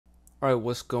All right,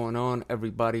 what's going on,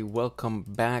 everybody? Welcome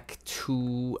back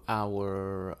to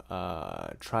our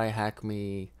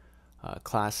TryHackMe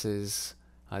classes.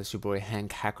 It's your boy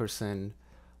Hank Hackerson.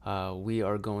 We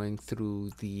are going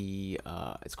through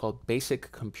it's called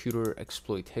Basic Computer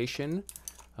Exploitation.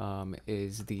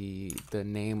 Is the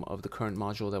name of the current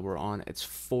module that we're on. It's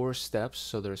 4 steps,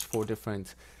 so there's 4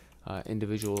 different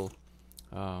individual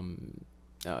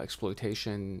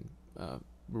exploitation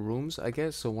rooms, I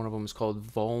guess. So one of them is called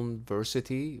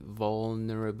vulnerability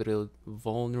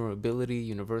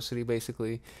university,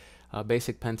 basically.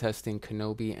 Basic pentesting,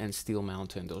 Kenobi, and Steel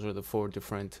Mountain. Those are the 4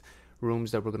 different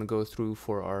rooms that we're going to go through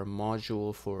for our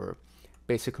module for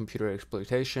basic computer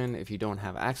exploitation. If you don't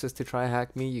have access to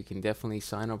TryHackMe, you can definitely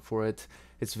sign up for it.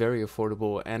 It's very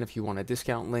affordable, and if you want a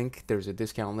discount link, there's a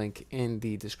discount link in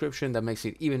the description that makes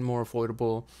it even more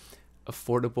affordable.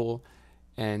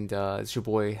 And it's your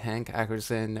boy Hank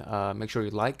Hackerson. Make sure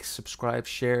you like, subscribe,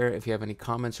 share. If you have any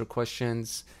comments or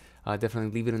questions,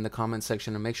 definitely leave it in the comment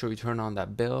section, and make sure you turn on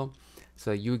that bell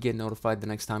so that you get notified the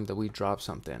next time that we drop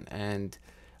something. And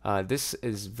this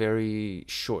is very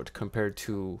short compared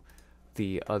to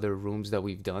the other rooms that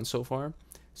we've done so far.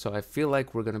 So I feel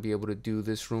like we're going to be able to do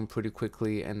this room pretty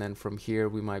quickly, and then from here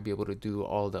we might be able to do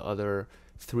all the other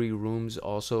 3 rooms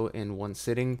also in one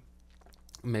sitting,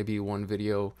 maybe one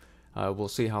video. We'll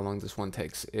see how long this one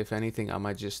takes. If anything, I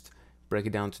might just break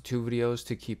it down to 2 videos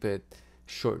to keep it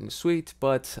short and sweet,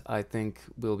 but I think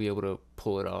we'll be able to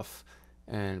pull it off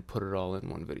and put it all in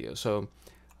one video. So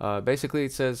basically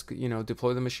it says,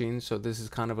 deploy the machine. So this is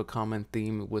kind of a common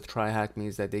theme with TryHackMe,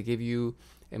 is that they give you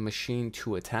a machine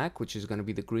to attack, which is going to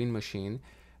be the green machine,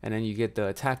 and then you get the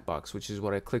attack box, which is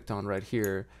what I clicked on right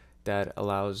here, that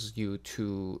allows you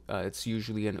to, it's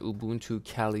usually an Ubuntu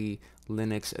Kali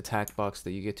Linux attack box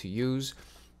that you get to use,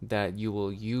 that you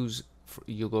will use.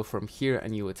 You'll go from here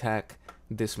and you attack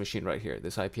this machine right here,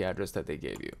 this IP address that they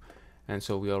gave you. And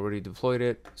so we already deployed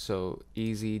it, so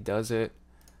easy does it.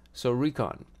 So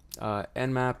recon,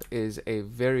 Nmap is a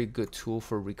very good tool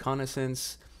for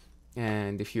reconnaissance,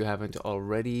 and if you haven't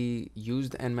already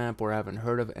used Nmap or haven't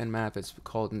heard of Nmap, it's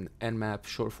called an Nmap,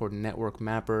 short for network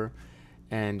mapper.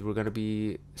 And we're going to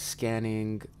be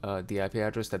scanning the IP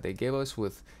address that they gave us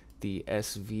with the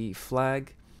SV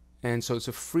flag. And so it's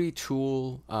a free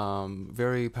tool,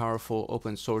 very powerful,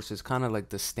 open source. It's kind of like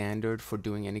the standard for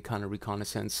doing any kind of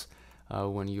reconnaissance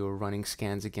when you're running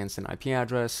scans against an IP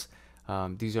address.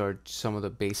 These are some of the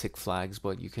basic flags,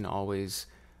 but you can always,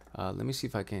 let me see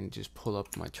if I can just pull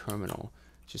up my terminal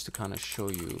just to kind of show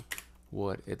you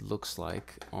what it looks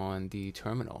like on the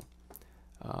terminal.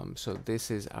 So this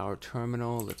is our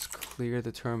terminal. Let's clear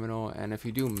the terminal, and if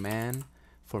you do man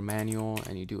for manual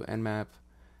and you do Nmap,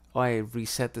 I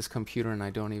reset this computer and I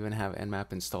don't even have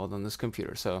Nmap installed on this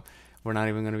computer, so we're not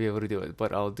even going to be able to do it.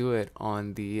 But I'll do it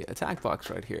on the attack box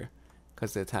right here,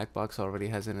 because the attack box already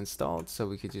has it installed. So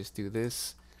we could just do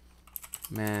this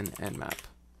man Nmap,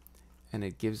 and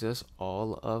it gives us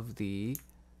all of the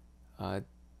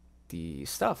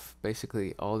stuff,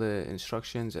 basically all the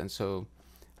instructions. And so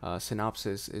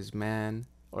synopsis is man,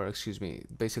 or excuse me,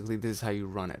 basically this is how you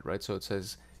run it, right? So it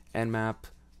says Nmap,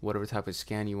 whatever type of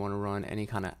scan you want to run, any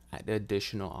kind of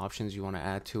additional options you want to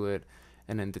add to it,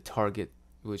 and then the target,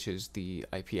 which is the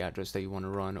IP address that you want to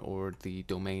run, or the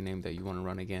domain name that you want to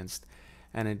run against.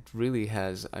 And it really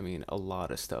has, I mean, a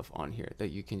lot of stuff on here that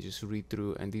you can just read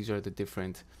through, and these are the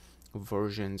different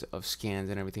versions of scans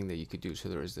and everything that you could do. So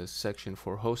there is this section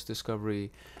for host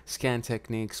discovery, scan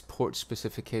techniques, port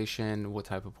specification, what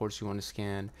type of ports you want to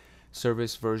scan,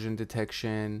 service version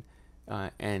detection,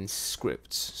 and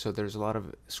scripts. So there's a lot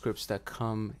of scripts that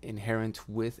come inherent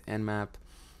with Nmap,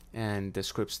 and the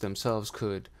scripts themselves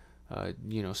could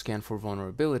scan for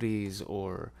vulnerabilities,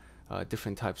 or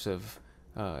different types of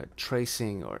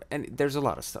tracing, and there's a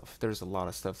lot of stuff. There's a lot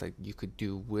of stuff that you could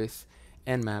do with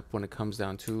Nmap when it comes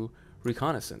down to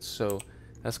reconnaissance. So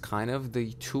that's kind of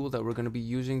the tool that we're going to be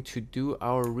using to do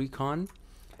our recon.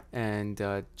 And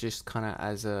just kind of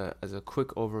as a quick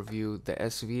overview, the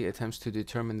SV attempts to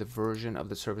determine the version of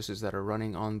the services that are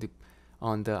running on the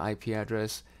IP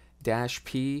address,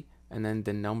 -p, and then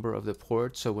the number of the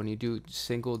port. So when you do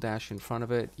single dash in front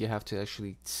of it, you have to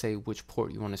actually say which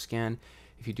port you want to scan.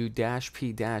 If you do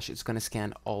 -p-, it's going to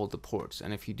scan all the ports,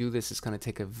 and if you do this, it's going to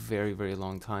take a very, very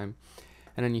long time.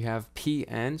 And then you have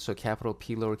PN, so capital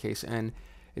P, lowercase n.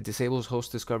 It disables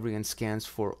host discovery and scans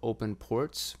for open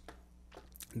ports.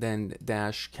 Then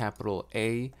capital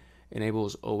A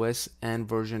enables OS and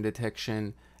version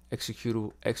detection,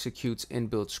 executes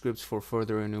inbuilt scripts for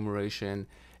further enumeration.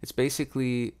 It's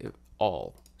basically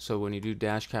all. So when you do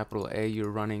capital A,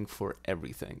 you're running for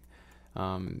everything.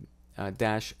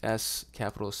 dash S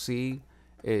capital C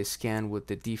is scan with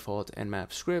the default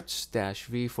Nmap scripts. Dash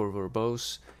V for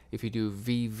verbose. If you do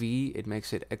VV, it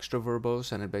makes it extra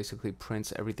verbose, and it basically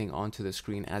prints everything onto the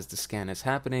screen as the scan is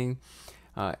happening.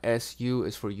 SU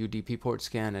is for UDP port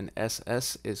scan, and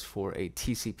SS is for a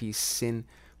TCP SYN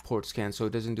port scan. So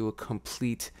it doesn't do a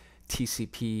complete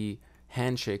TCP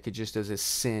handshake, it just does a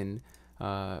SYN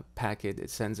packet. It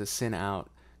sends a SYN out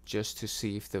just to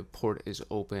see if the port is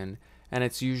open, and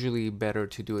it's usually better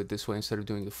to do it this way instead of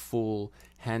doing the full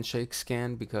handshake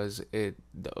scan, because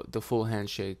the full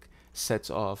handshake sets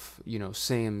off, you know,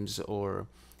 SIMs or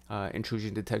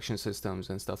intrusion detection systems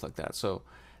and stuff like that. So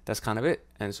that's kind of it.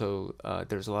 And so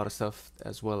there's a lot of stuff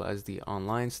as well as the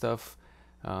online stuff.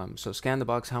 So scan the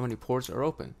box, how many ports are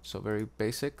open? So very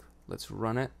basic. Let's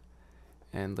run it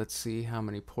and let's see how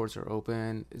many ports are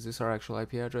open. Is this our actual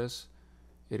IP address?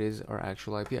 It is our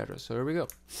actual IP address. So here we go.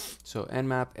 So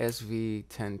Nmap SV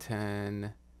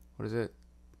 1010, what is it?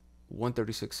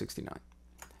 136.69.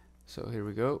 So here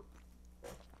we go.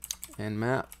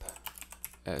 Nmap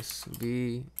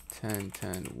SV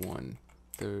 1010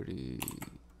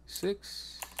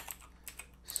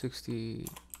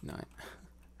 136.69.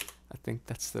 I think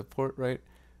that's the port, right?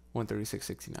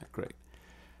 136.69. Great.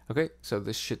 Okay, so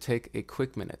this should take a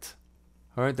quick minute.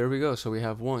 All right, there we go. So we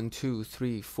have 1, 2,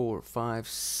 3, 4, 5,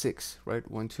 6,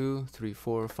 right? 1, 2, 3,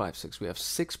 4, 5, 6. We have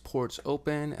 6 ports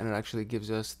open, and it actually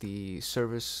gives us the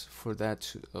service for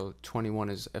that. 21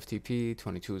 is FTP,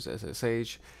 22 is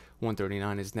SSH,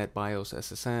 139 is NetBIOS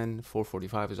SSN,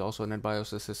 445 is also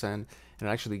NetBIOS SSN, and it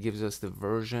actually gives us the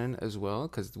version as well,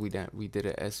 because we did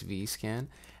a SV scan.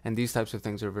 And these types of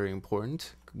things are very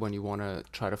important when you want to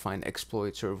try to find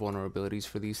exploits or vulnerabilities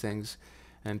for these things.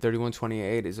 And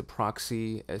 3128 is a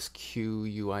proxy,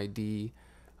 SQUID,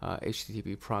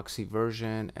 HTTP proxy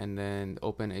version, and then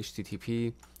open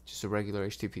HTTP, just a regular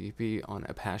HTTP on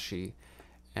Apache,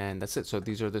 and that's it. So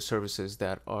these are the services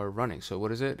that are running. So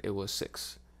what is it? It was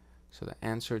 6. So the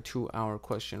answer to our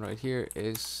question right here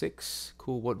is 6.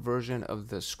 Cool. What version of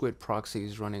the Squid proxy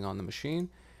is running on the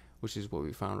machine? Which is what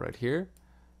we found right here.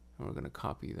 And we're going to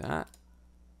copy that.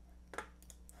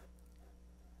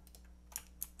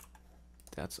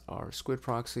 That's our Squid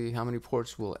proxy. How many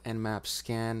ports will Nmap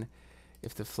scan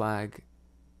if the flag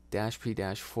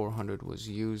 -p-400 was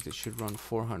used? It should run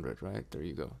 400, right? There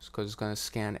you go. Because it's going to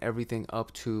scan everything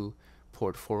up to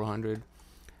port 400.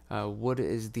 What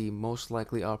is the most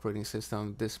likely operating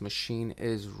system this machine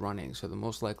is running? So the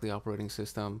most likely operating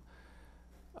system,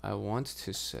 I want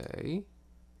to say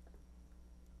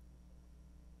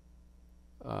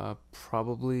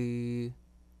probably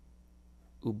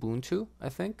Ubuntu, I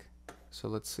think. So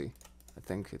let's see. I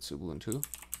think it's Ubuntu.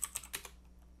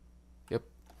 Yep.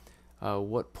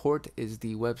 What port is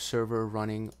the web server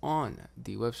running on?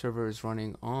 The web server is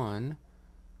running on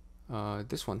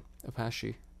this one,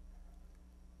 Apache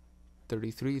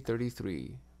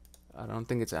 3333. I don't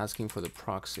think it's asking for the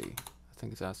proxy. I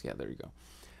think it's asking, yeah, there you go.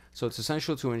 So it's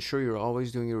essential to ensure you're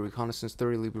always doing your reconnaissance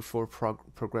thoroughly before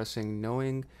progressing,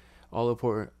 knowing all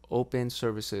open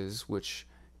services, which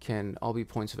can all be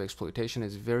points of exploitation,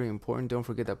 is very important. Don't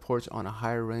forget that ports on a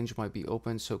higher range might be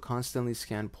open, so constantly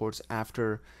scan ports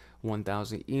after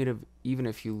 1000, even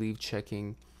if you leave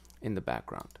checking in the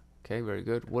background. Okay, very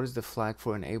good. What is the flag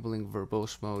for enabling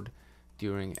verbose mode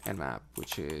during Nmap,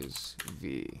 which is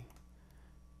V?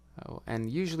 And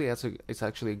usually it's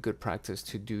actually a good practice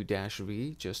to do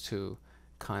 -V just to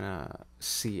kind of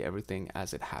see everything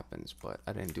as it happens, but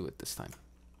I didn't do it this time.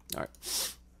 All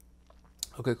right.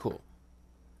 Okay, cool.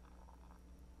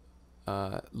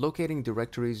 Locating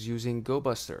directories using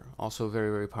GoBuster, also a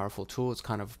very, very powerful tool. It's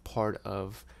kind of part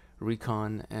of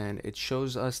Recon, and it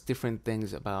shows us different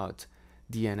things about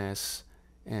DNS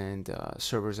and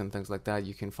servers and things like that.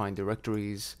 You can find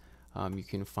directories, you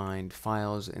can find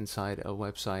files inside a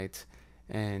website,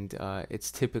 and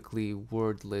it's typically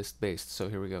word list based. So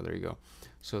here we go, there you go.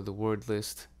 So the word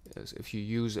list, if you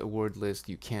use a word list,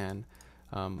 you can.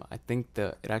 I think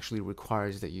that it actually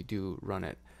requires that you do run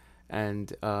it.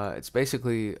 And it's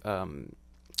basically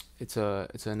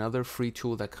it's another free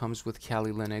tool that comes with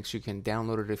Kali Linux. You can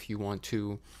download it if you want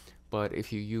to, but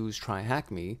if you use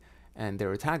TryHackMe and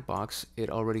their attack box, it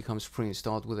already comes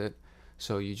pre-installed with it,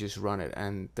 so you just run it.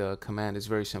 And the command is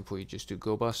very simple. You just do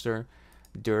GoBuster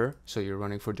dir, so you're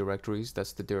running for directories.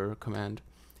 That's the dir command,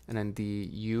 and then the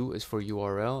U is for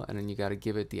URL, and then you got to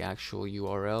give it the actual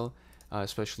URL.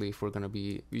 Especially if we're going to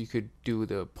be, you could do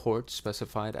the port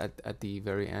specified at the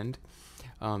very end,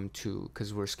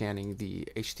 because we're scanning the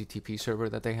HTTP server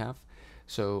that they have.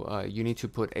 So you need to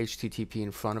put HTTP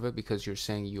in front of it because you're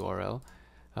saying URL.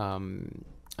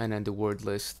 And then the word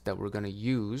list that we're going to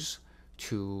use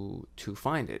to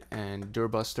find it. And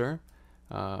dirbuster,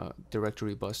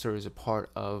 directory buster, is a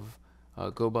part of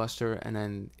GoBuster, and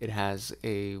then it has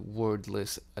a word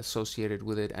list associated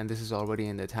with it, and this is already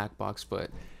in the attack box, but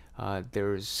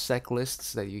there's sec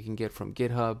lists that you can get from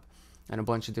GitHub and a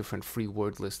bunch of different free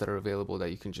word lists that are available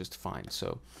that you can just find.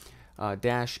 So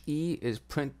 -E is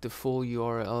print the full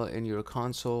URL in your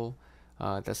console.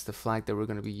 That's the flag that we're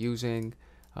going to be using.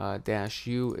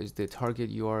 -U is the target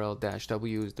URL.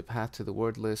 -W is the path to the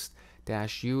word list.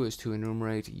 -U is to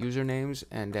enumerate usernames,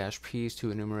 and -P is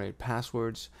to enumerate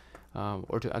passwords,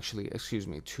 or to actually, excuse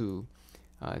me, to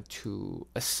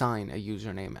assign a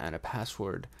username and a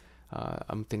password.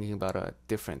 I'm thinking about a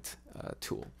different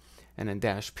tool. And then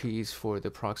 -P is for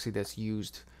the proxy that's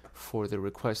used for the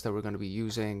request that we're going to be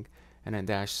using. And then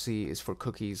 -C is for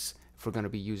cookies, if we're going to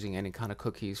be using any kind of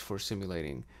cookies for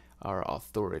simulating our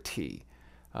authority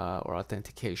or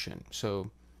authentication.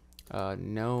 So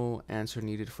no answer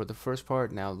needed for the first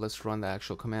part. Now let's run the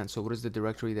actual command. So what is the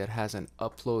directory that has an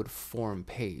upload form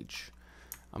page?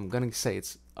 I'm going to say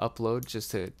it's upload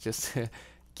just to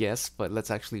guess, but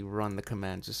let's actually run the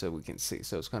command just so we can see.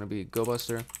 So it's going to be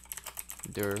GoBuster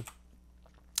dir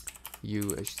u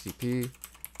http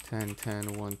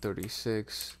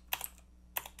 10.10.136.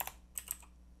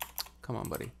 Come on,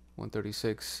 buddy.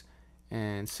 136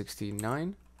 and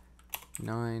 69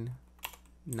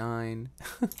 9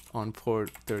 on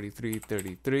port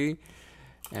 3333,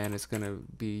 and it's going to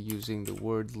be using the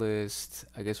word list.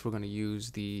 I guess we're going to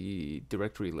use the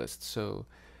directory list. So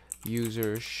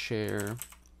user share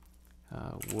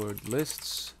word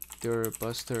lists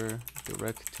dirbuster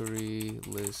directory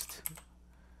list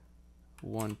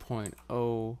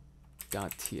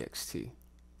 1.0.txt.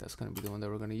 That's going to be the one that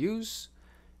we're going to use,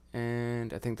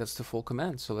 and I think that's the full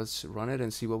command. So let's run it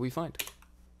and see what we find.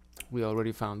 We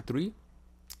already found 3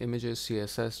 images,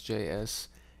 CSS, JS,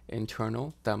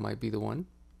 internal. That might be the one,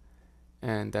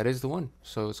 and that is the one.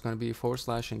 So it's going to be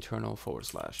 /internal/,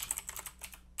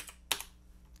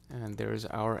 and there's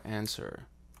our answer.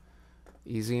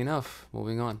 Easy enough.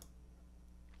 Moving on.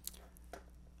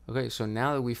 Okay, so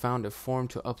now that we found a form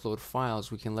to upload files,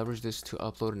 we can leverage this to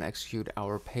upload and execute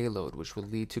our payload, which will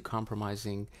lead to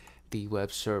compromising the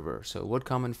web server. So what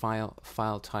common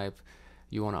file type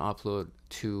you want to upload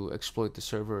to exploit the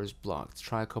server is blocked.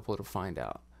 Try a couple to find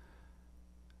out.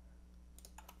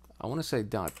 I want to say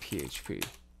 .php.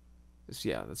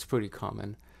 Yeah, that's pretty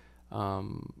common.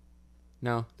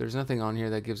 No, there's nothing on here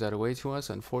that gives that away to us,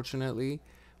 unfortunately.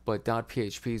 But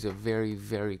 .php is a very,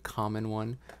 very common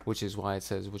one, which is why it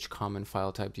says which common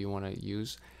file type do you want to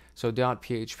use. So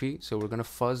 .php, so we're going to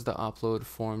fuzz the upload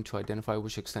form to identify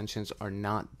which extensions are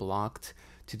not blocked.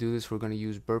 To do this, we're going to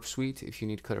use burpsuite. If you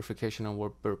need clarification on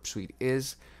what burpsuite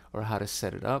is or how to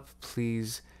set it up,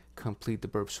 please complete the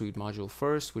burpsuite module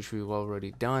first, which we've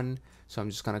already done. So I'm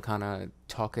just going to kind of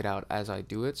talk it out as I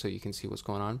do it so you can see what's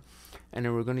going on. And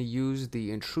then we're going to use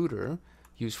the intruder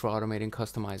used for automating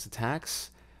customized attacks.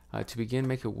 To begin,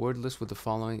 make a word list with the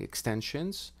following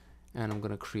extensions, and I'm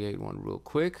going to create one real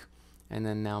quick. And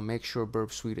then now make sure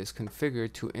burpsuite is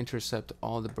configured to intercept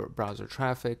all the browser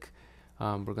traffic.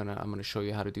 I'm going to show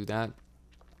you how to do that.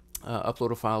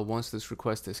 Upload a file once this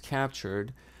request is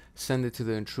captured, send it to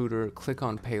the intruder, click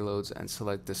on payloads, and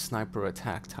select the sniper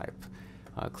attack type.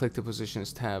 Click the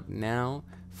positions tab now,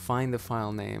 find the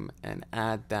file name, and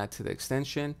add that to the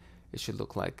extension. It should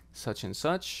look like such and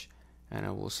such,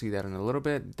 and we'll see that in a little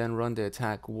bit. Then run the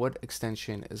attack. What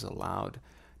extension is allowed?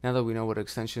 Now that we know what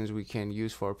extensions we can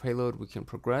use for our payload, we can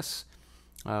progress.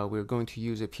 We're going to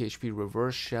use a PHP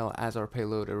reverse shell as our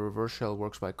payload. A reverse shell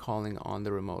works by calling on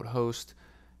the remote host.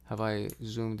 Have I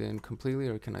zoomed in completely,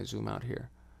 or can I zoom out here?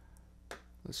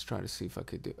 Let's try to see if I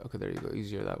could do. Okay, there you go.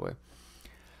 Easier that way.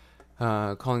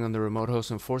 Calling on the remote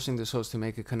host and forcing this host to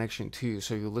make a connection to you.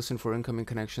 So you listen for incoming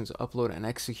connections, upload and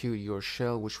execute your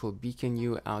shell, which will beacon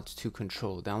you out to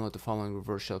control. Download the following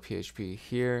reverse shell PHP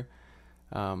here.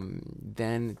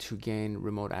 Then to gain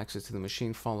remote access to the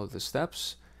machine, follow the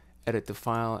steps. Edit the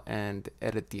file and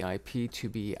edit the IP to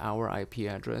be our IP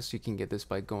address. You can get this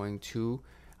by going to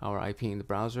our IP in the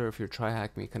browser if you're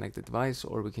TryHackMe connected device,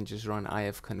 or we can just run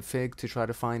ifconfig to try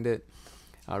to find it.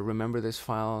 Remember this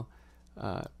file.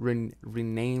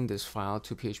 Rename this file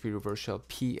to PHP reverse shell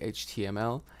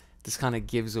PHTML. This kind of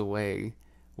gives away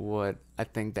what I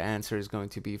think the answer is going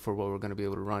to be for what we're going to be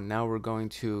able to run. Now we're going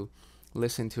to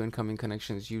listen to incoming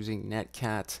connections using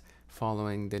netcat,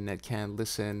 following the netcat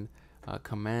listen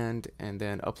command, and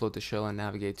then upload the shell and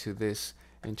navigate to this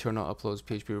internal uploads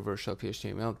PHP reverse shell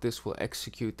PHTML. This will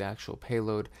execute the actual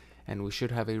payload, and we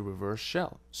should have a reverse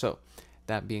shell. So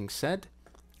that being said,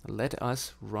 let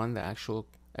us run the actual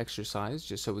exercise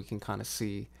just so we can kind of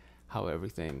see how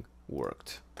everything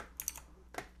worked.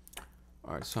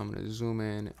 All right, so I'm going to zoom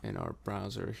in our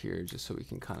browser here just so we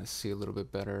can kind of see a little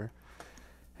bit better.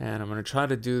 And I'm going to try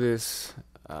to do this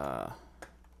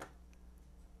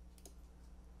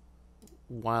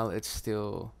while it's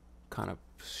still kind of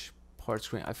part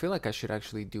screen. I feel like I should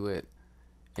actually do it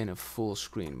in a full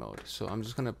screen mode. So I'm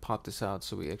just going to pop this out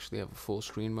so we actually have a full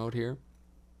screen mode here,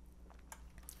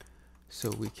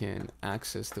 so we can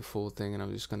access the full thing. And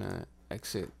I'm just going to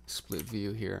exit split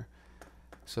view here.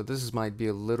 So this might be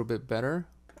a little bit better,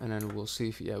 and then we'll see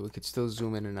if, yeah, we could still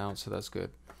zoom in and out, so that's good.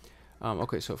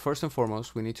 Okay, so first and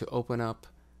foremost, we need to open up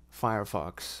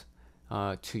Firefox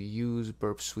to use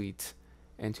burpsuite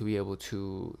and to be able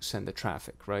to send the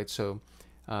traffic, right? So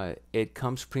it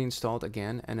comes pre-installed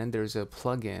again, and then there's a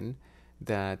plugin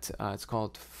that it's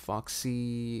called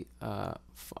Foxy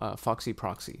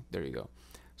Proxy. There you go.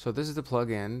 So this is the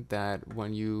plugin that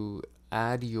when you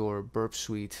add your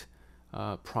burpsuite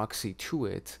proxy to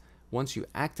it, once you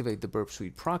activate the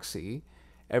burpsuite proxy,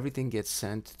 everything gets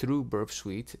sent through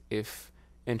burpsuite if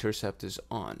intercept is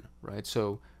on, right?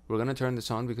 So we're going to turn this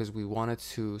on because we wanted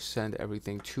to send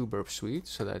everything to burpsuite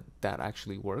so that that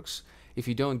actually works. If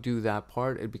you don't do that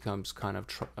part, it becomes kind of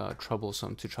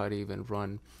troublesome to try to even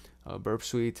run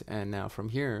burpsuite. And now from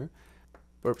here,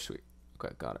 burpsuite.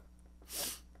 Okay, got it.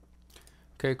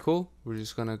 Okay, cool. We're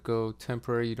just gonna go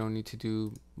temporary. You don't need to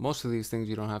do most of these things.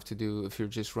 You don't have to do if you're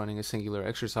just running a singular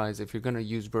exercise. If you're gonna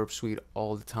use burpsuite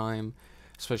all the time,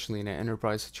 especially in an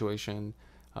enterprise situation,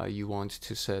 you want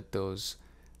to set those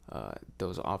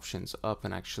options up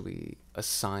and actually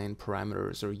assign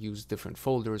parameters or use different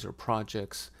folders or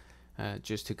projects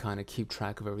just to kind of keep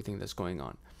track of everything that's going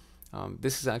on.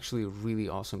 This is actually a really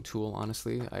awesome tool,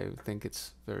 honestly. I think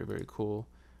it's very, very cool.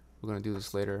 We're gonna do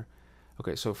this later.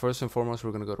 Okay, so first and foremost,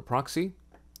 we're going to go to proxy.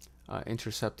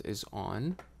 Intercept is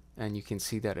on, and you can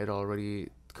see that it already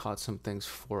caught some things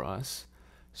for us.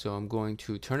 So I'm going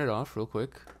to turn it off real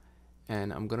quick,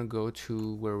 and I'm going to go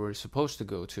to where we're supposed to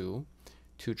go to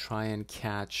try and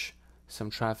catch some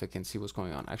traffic and see what's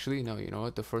going on. Actually, no, you know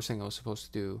what? The first thing I was supposed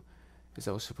to do is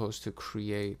I was supposed to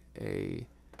create a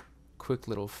quick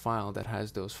little file that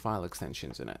has those file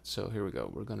extensions in it. So here we go.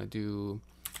 We're going to do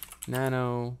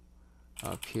nano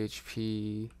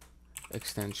php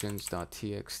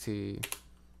extensions.txt,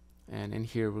 and in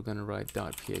here we're going to write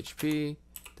 .php,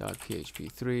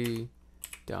 .php3,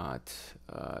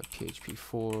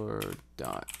 .php4,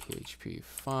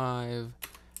 .php5,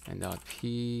 and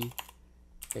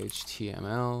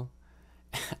 .phtml.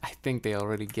 I think they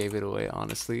already gave it away,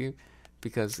 honestly,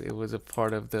 because it was a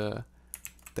part of the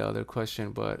other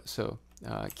question. But so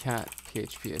cat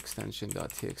php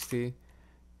extension.txt.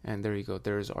 And there you go.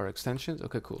 There's our extensions.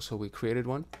 Okay, cool. So we created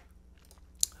one.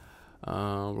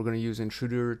 We're going to use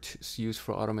intruder to use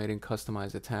for automating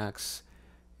customized attacks.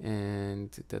 And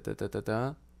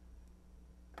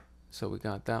So we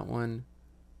got that one.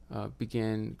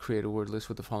 Begin, create a word list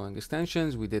with the following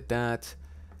extensions. We did that.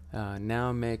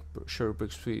 Now make sure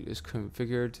burpsuite is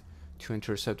configured to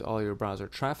intercept all your browser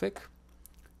traffic,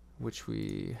 which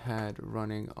we had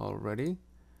running already.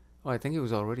 Oh, I think it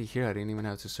was already here. I didn't even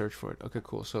have to search for it. Okay,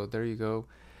 cool. So there you go.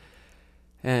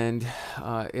 And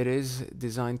it is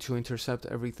designed to intercept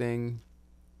everything.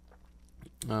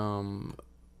 Upload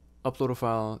a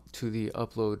file to the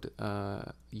upload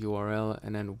URL,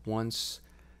 and then once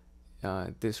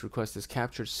this request is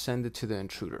captured, send it to the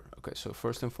intruder. Okay, so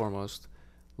first and foremost,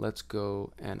 let's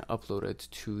go and upload it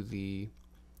to the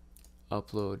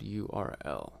upload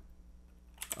URL.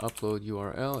 Upload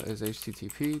URL is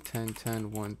http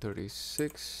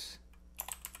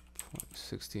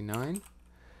 10.10.136.69,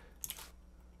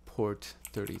 port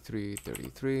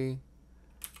 3333,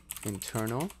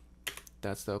 internal.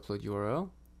 That's the upload URL.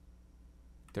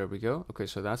 There we go. Okay,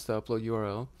 so that's the upload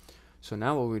URL. So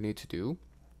now what we need to do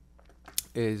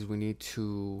is we need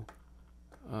to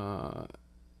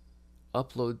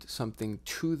upload something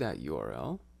to that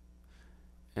URL,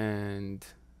 and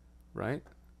right,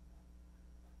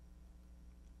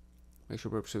 make sure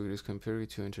burpsuite is configured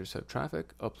to intercept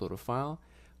traffic, upload a file.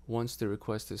 Once the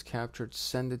request is captured,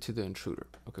 send it to the intruder.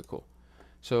 Okay, cool.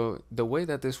 So the way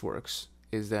that this works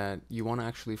is that you want to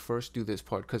actually first do this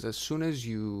part, because as soon as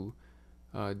you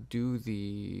do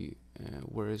the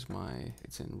where is my,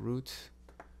 it's in root,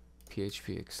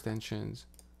 PHP extensions,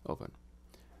 open.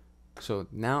 So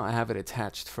now I have it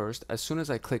attached first. As soon as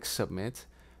I click submit,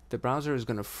 the browser is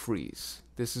going to freeze.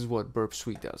 This is what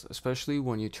burpsuite does, especially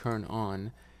when you turn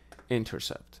on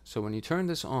intercept. So when you turn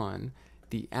this on,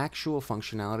 the actual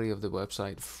functionality of the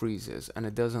website freezes and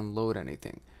it doesn't load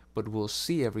anything, but we'll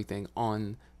see everything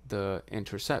on the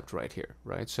intercept right here,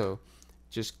 right? So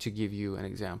just to give you an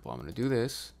example, I'm going to do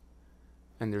this,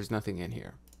 and there's nothing in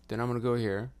here. Then I'm going to go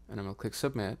here, and I'm going to click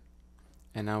submit,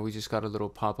 and now we just got a little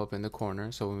pop-up in the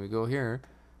corner. So when we go here,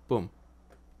 boom,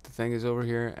 the thing is over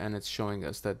here, and it's showing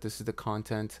us that this is the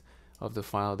content of the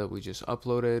file that we just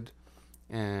uploaded.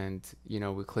 And you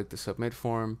know, we click the submit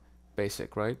form.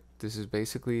 Basic, right? This is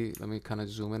basically, let me kind of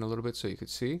zoom in a little bit so you could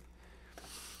see.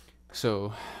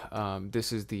 So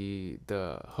this is the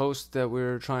host that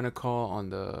we're trying to call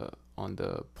on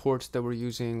the ports that we're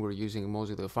using. We're using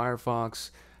Mozilla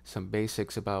Firefox, some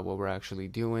basics about what we're actually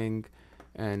doing,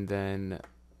 and then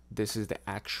this is the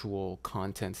actual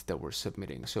content that we're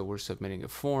submitting. So we're submitting a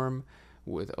form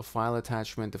with a file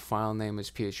attachment. The file name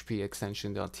is php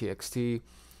extension.txt.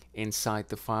 Inside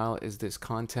the file is this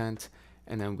content,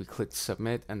 and then we click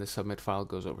submit, and the submit file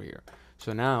goes over here.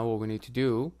 So now what we need to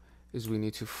do is we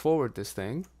need to forward this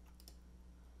thing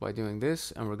by doing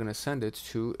this, and we're going to send it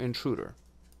to intruder.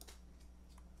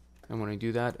 And when I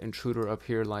do that, intruder up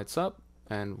here lights up,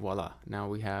 and voila, now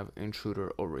we have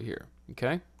intruder over here.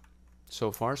 Okay,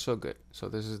 so far so good. So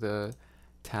this is the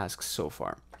task so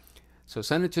far. So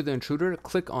send it to the intruder,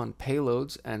 click on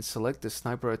payloads, and select the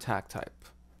sniper attack type.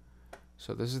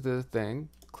 So this is the thing,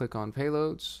 click on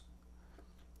payloads,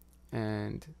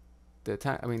 and the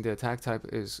attack type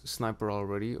is sniper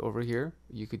already over here.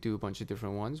 You could do a bunch of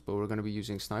different ones, but we're going to be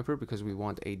using sniper because we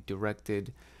want a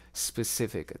directed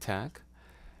specific attack.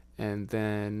 And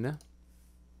then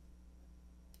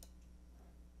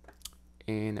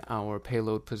in our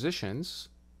payload positions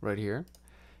right here,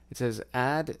 it says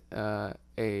add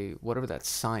a whatever that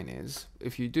sign is.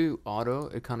 If you do auto,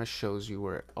 it kind of shows you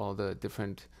where all the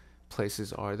different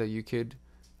places are that you could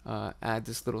add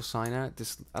this little sign at.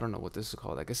 This, I don't know what this is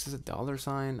called. I guess it's a dollar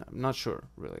sign. I'm not sure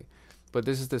really, but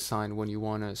this is the sign when you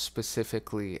want to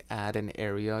specifically add an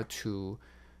area to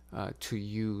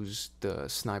use the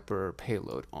sniper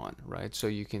payload on, right? So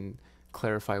you can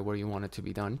clarify where you want it to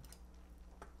be done.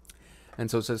 And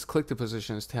so it says click the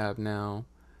positions tab now,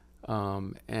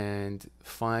 and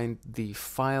find the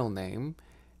file name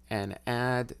and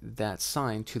add that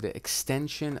sign to the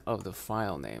extension of the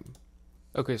file name.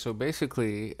 Okay, so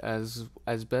basically, as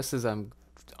best as I'm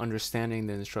understanding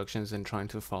the instructions and trying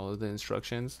to follow the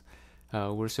instructions,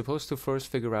 we're supposed to first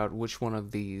figure out which one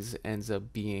of these ends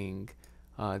up being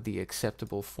the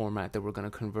acceptable format that we're going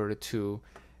to convert it to.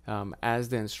 As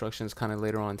the instructions kind of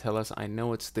later on tell us, I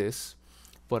know it's this,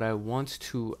 but I want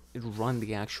to run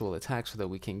the actual attack so that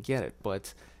we can get it.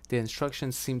 But the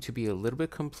instructions seem to be a little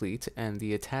bit complete, and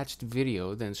the attached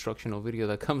video, the instructional video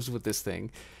that comes with this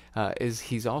thing,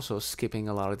 he's also skipping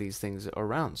a lot of these things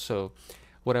around. So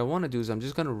what I want to do is I'm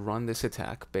just going to run this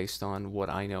attack based on what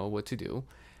I know what to do,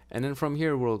 and then from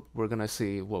here we're going to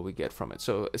see what we get from it.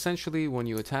 So essentially, when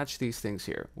you attach these things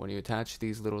here, when you attach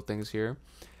these little things here,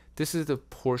 this is the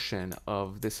portion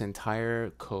of this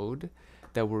entire code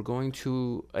that we're going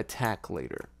to attack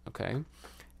later, okay?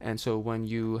 And so when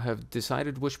you have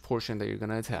decided which portion that you're going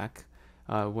to attack,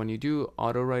 when you do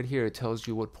auto right here, it tells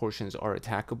you what portions are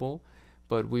attackable,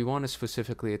 but we want to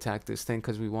specifically attack this thing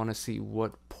because we want to see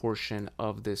what portion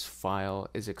of this file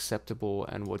is acceptable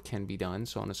and what can be done,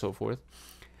 so on and so forth.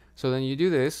 So then you do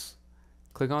this,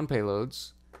 click on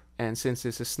payloads, and since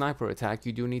it's a sniper attack,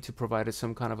 you do need to provide it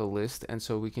some kind of a list, and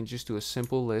so we can just do a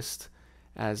simple list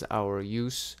as our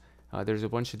use. There's a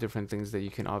bunch of different things that you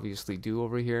can obviously do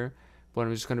over here, but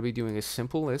I'm just going to be doing a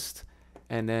simple list,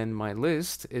 and then my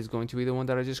list is going to be the one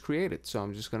that I just created. So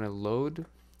I'm just going to load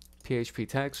PHP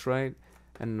text, right?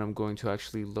 And then I'm going to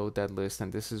actually load that list,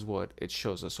 and this is what it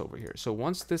shows us over here. So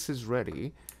once this is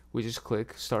ready, we just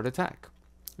click start attack.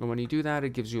 And when you do that,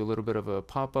 it gives you a little bit of a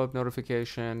pop-up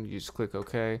notification. You just click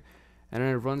OK, and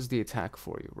then it runs the attack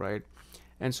for you, right?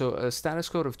 And so a status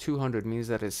code of 200 means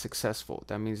that it's successful.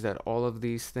 That means that all of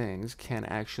these things can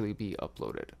actually be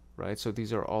uploaded, right? So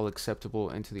these are all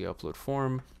acceptable into the upload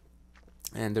form,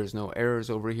 and there's no errors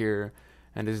over here,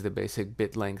 and this is the basic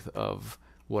bit length of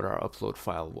what our upload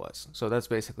file was. So that's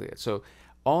basically it. So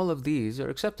all of these are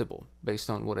acceptable based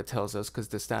on what it tells us because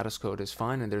the status code is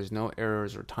fine and there's no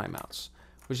errors or timeouts,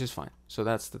 which is fine. So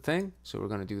that's the thing. So we're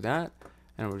going to do that,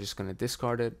 and we're just going to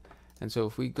discard it. And so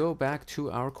if we go back to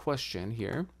our question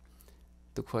here,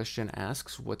 the question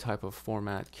asks what type of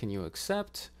format can you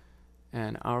accept,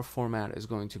 and our format is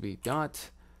going to be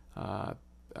 .phtml.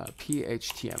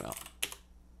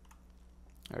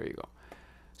 There you go.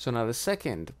 So now the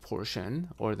second portion,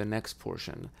 or the next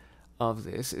portion of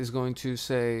this, is going to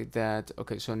say that,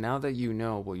 okay, so now that you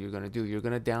know what you're going to do, you're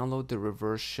going to download the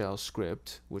reverse shell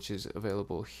script, which is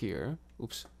available here.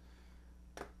 Oops,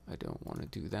 I don't want to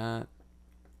do that.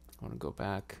 I want to go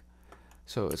back.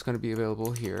 So it's going to be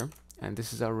available here, and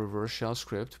this is our reverse shell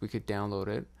script. We could download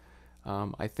it.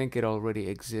 I think it already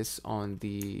exists on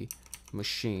the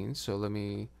machine, so let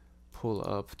me pull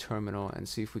up terminal and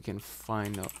see if we can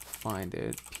find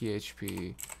it.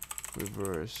 php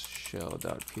reverse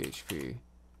shell.php.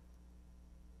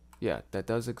 Yeah, that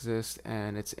does exist,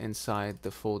 and it's inside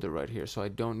the folder right here, so I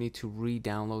don't need to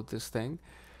re-download this thing.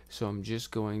 So I'm just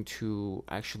going to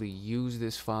actually use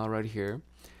this file right here.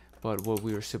 But what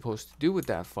we were supposed to do with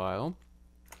that file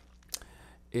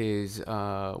is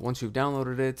once you've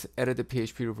downloaded it, edit the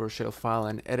PHP reverse shell file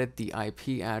and edit the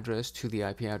IP address to the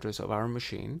IP address of our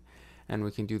machine. And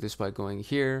we can do this by going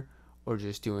here or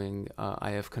just doing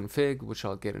ifconfig, which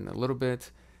I'll get in a little bit.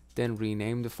 Then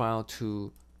rename the file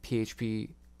to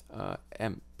PHTML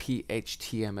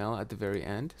at the very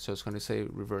end. So it's going to say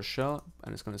reverse shell,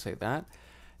 and it's going to say that.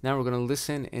 Now we're going to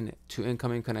listen to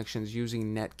incoming connections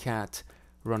using netcat,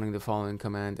 running the following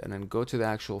command, and then go to the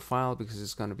actual file because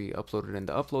it's going to be uploaded in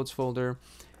the uploads folder,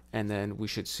 and then we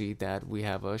should see that we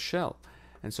have a shell.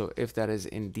 And so if that is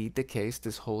indeed the case,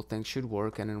 this whole thing should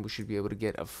work, and then we should be able to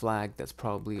get a flag that's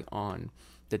probably on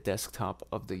the desktop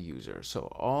of the user. So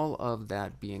all of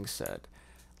that being said,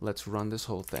 let's run this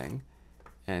whole thing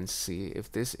and see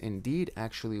if this indeed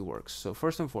actually works. So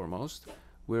first and foremost,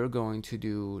 we're going to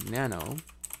do nano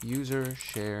user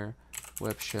share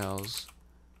web shells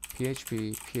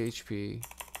php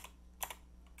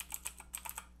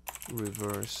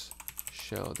reverse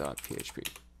shell.php.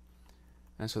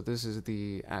 And so this is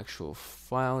the actual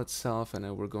file itself, and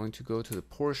then we're going to go to the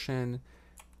portion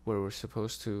where we're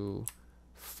supposed to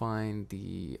find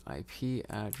the IP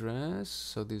address.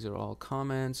 So these are all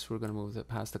comments. We're going to move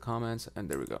past the comments, and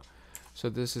there we go. So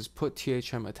this is put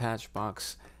thm attach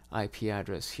box IP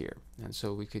address here. And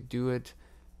so we could do it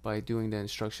by doing the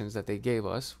instructions that they gave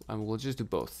us, and we'll just do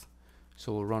both.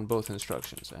 So we'll run both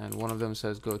instructions, and one of them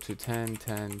says go to 10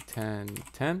 10 10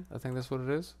 10. I think that's what it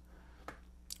is,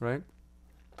 right?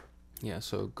 Yeah,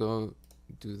 so go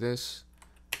do this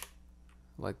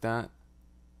like that,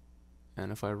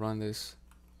 and if I run this,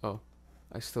 oh,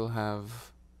 I still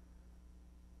have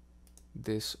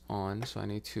this on, so I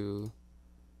need to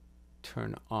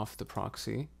turn off the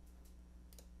proxy,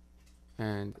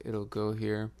 and it'll go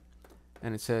here,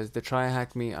 and it says the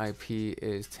TryHackMe IP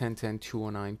is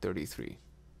 10.10.209.33.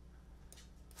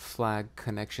 Flag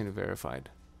connection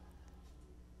verified.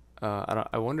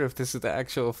 I wonder if this is the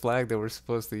actual flag that we're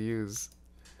supposed to use.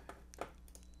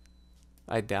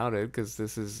 I doubt it, because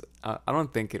this is I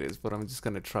don't think it is, but I'm just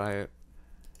gonna try it.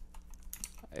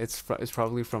 It's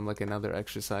probably from like another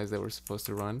exercise that we're supposed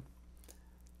to run.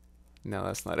 No,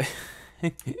 that's not it.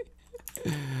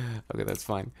 Okay, that's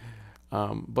fine.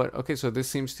 But okay, so this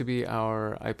seems to be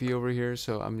our IP over here,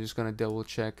 so I'm just gonna double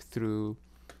check through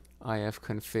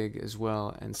ifconfig as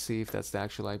well and see if that's the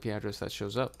actual IP address that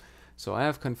shows up. So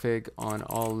ifconfig on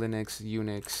all Linux,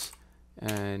 Unix,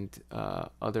 and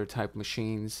other type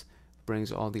machines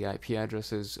brings all the IP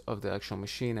addresses of the actual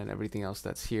machine and everything else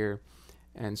that's here.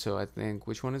 And so I think,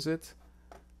 which one is it?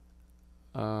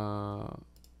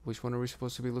 Which one are we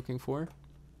supposed to be looking for?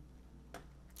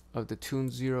 Of the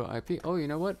tune0 IP. Oh, you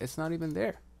know what? It's not even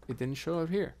there. It didn't show up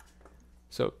here.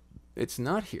 So it's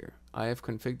not here.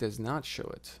 ifconfig does not show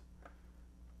it.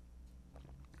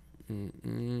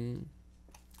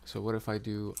 So what if I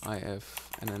do if,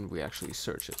 and then we actually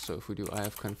search it? So if we do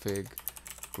ifconfig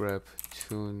grep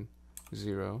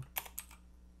tune0,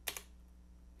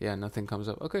 yeah, nothing comes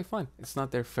up. Okay, fine. It's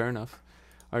not there. Fair enough.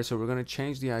 All right, so we're going to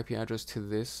change the IP address to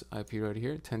this IP right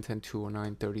here,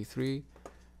 10.10.209.33.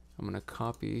 I'm going to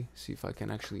copy, see if I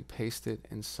can actually paste it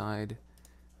inside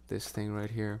this thing right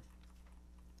here.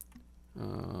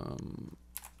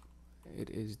 It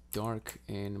is dark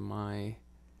in my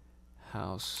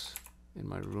house, in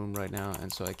my room right now,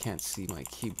 and so I can't see my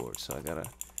keyboard, so I gotta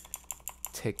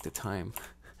take the time.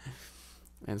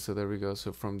 And so there we go.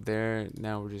 So from there,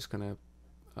 now we're just gonna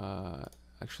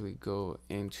actually go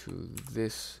into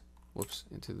this,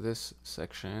 into this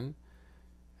section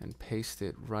and paste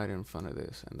it right in front of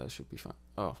this, and that should be fine.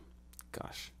 Oh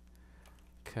gosh.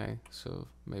 Okay, so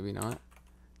maybe not.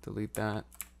 Delete that,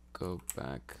 go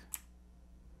back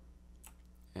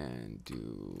and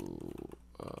do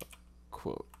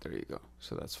quote. There you go.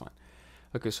 So that's fine.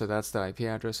 Okay, so that's the IP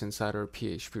address inside our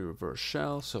PHP reverse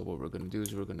shell. So what we're going to do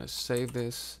is we're going to save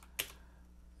this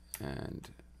and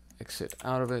exit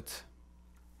out of it.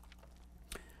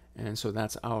 And so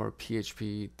that's our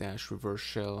PHP-reverse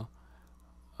shell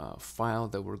file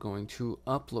that we're going to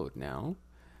upload now.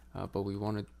 But we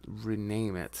want to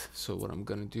rename it. So what I'm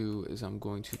going to do is I'm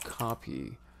going to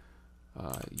copy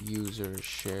user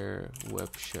share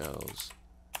web shells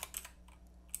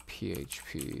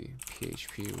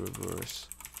php reverse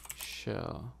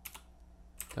shell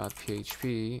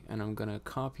 .php, and I'm gonna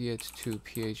copy it to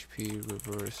php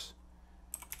reverse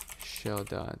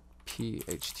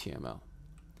shell.phtml,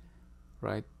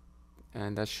 right?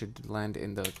 And that should land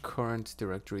in the current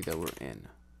directory that we're in.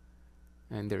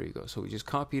 And there you go. So we just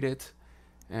copied it,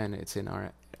 and it's in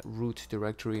our root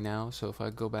directory now. So if I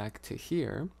go back to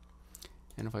here,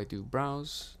 and if I do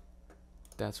browse,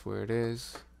 that's where it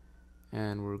is.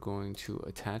 And we're going to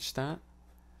attach that.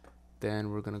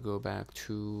 Then we're going to go back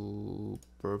to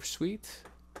burpsuite,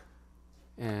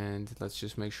 and let's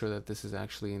just make sure that this is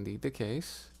actually indeed the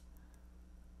case.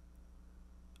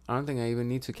 I don't think I even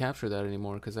need to capture that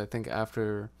anymore, because I think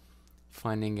after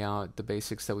finding out the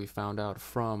basics that we found out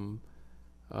from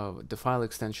the file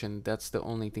extension, that's the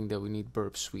only thing that we need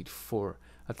burpsuite for.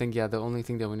 I think, yeah, the only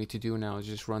thing that we need to do now is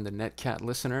just run the netcat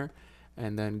listener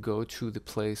and then go to the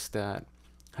place that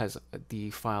has the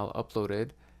file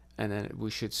uploaded, and then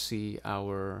we should see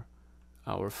our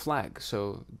flag.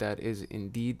 So that is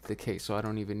indeed the case. So I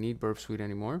don't even need burpsuite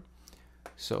anymore.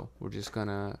 So we're just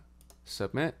gonna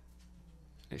submit.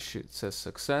 It says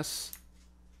success,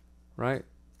 right?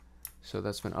 So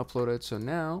that's been uploaded. So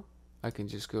now I can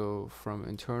just go from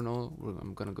internal.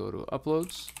 I'm gonna go to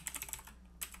uploads,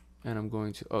 and I'm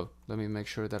going to, oh, let me make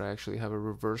sure that I actually have a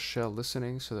reverse shell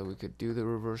listening so that we could do the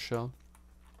reverse shell.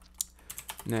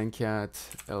 Netcat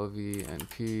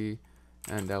lvnp,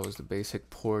 and that was the basic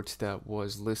port that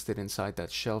was listed inside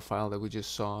that shell file that we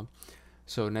just saw.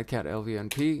 So netcat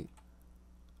lvnp,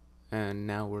 and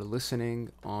now we're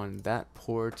listening on that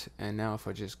port. And now if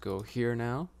I just go here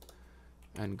now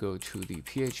and go to the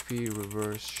php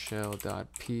reverse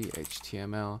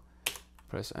shell.phtml,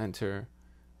 press enter,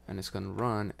 and it's going to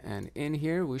run, and in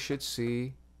here we should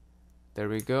see, there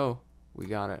we go, we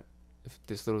got it. If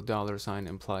this little $sign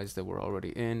implies that we're already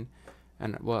in,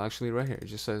 and well, actually right here it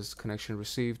just says connection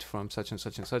received from such and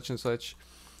such and such and such.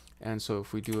 And so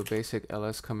if we do a basic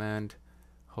ls command,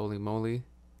 holy moly,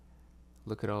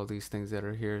 look at all these things that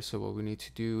are here. So what we need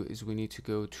to do is we need to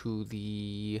go to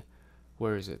the,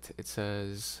 where is it? It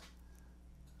says,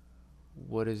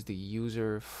 what is the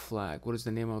user flag? What is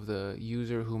the name of the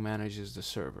user who manages the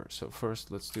server? So first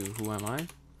let's do who am I.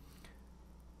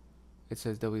 It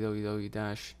says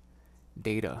www-data.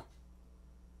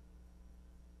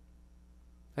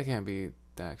 That can't be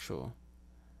the actual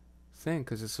thing,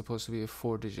 because it's supposed to be a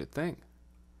 4-digit thing.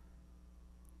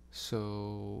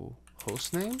 So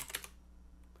hostname,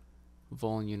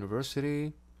 Voln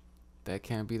University, that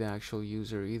can't be the actual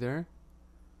user either.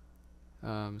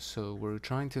 So we're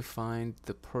trying to find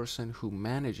the person who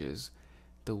manages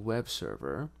the web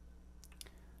server.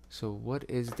 So what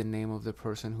is the name of the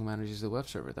person who manages the web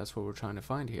server? That's what we're trying to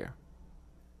find here.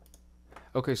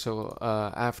 Okay, so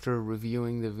after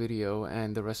reviewing the video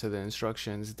and the rest of the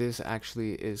instructions, this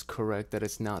actually is correct that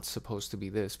it's not supposed to be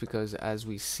this, because as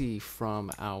we see from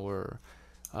our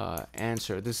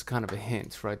answer, this is kind of a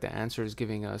hint, right? The answer is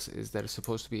giving us is that it's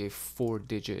supposed to be a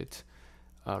 4-digit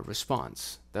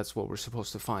response. That's what we're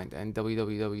supposed to find. And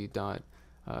that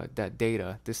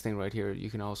data, this thing right here, you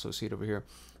can also see it over here,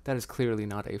 that is clearly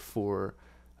not a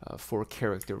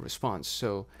 4-character response.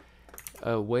 So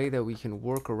a way that we can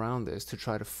work around this to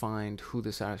try to find who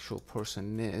this actual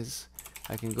person is,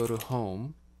 I can go to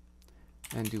home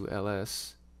and do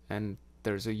ls, and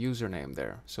there's a username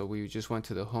there. So we just went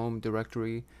to the home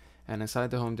directory, and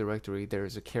inside the home directory there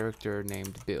is a character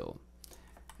named Bill.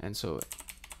 And so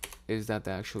is that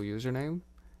the actual username?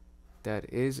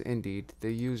 That is indeed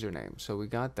the username. So we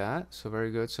got that. So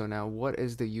very good. So now what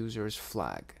is the user's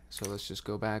flag? So let's just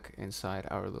go back inside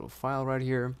our little file right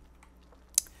here.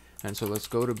 And so let's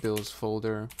go to Bill's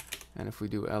folder, and if we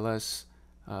do ls,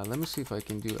 let me see if I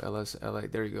can do ls.la.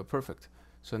 There you go, perfect.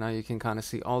 So now you can kind of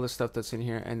see all the stuff that's in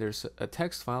here, and there's a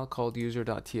text file called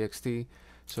user.txt.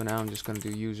 So now I'm just going to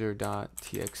do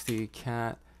user.txt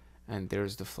cat, and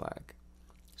there's the flag.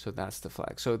 So that's the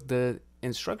flag. So the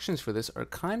instructions for this are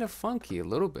kind of funky a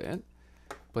little bit,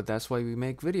 but that's why we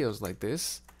make videos like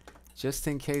this, just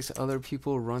in case other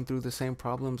people run through the same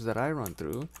problems that I run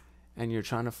through, and you're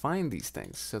trying to find these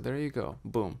things. So there you go,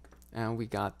 boom, and we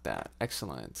got that.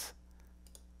 Excellent.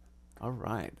 All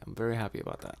right, I'm very happy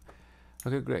about that.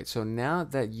 Okay, great. So now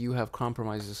that you have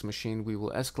compromised this machine, we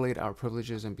will escalate our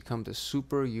privileges and become the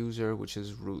super user, which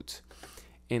is root.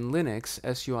 In Linux,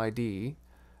 SUID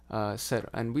set,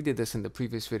 and we did this in the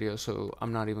previous video, so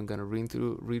I'm not even going to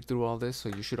read through all this. So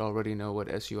you should already know what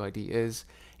SUID is.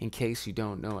 In case you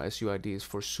don't know, SUID is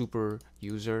for super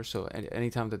user. So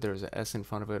anytime that there's an S in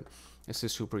front of it, it's a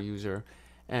super user.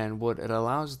 And what it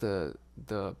allows the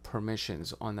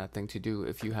permissions on that thing to do,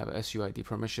 if you have SUID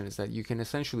permission, is that you can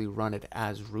essentially run it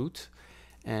as root.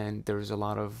 And there's a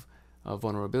lot of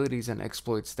vulnerabilities and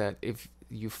exploits that if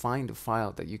you find a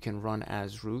file that you can run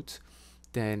as root,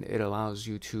 then it allows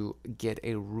you to get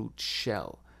a root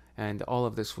shell. And all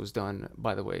of this was done,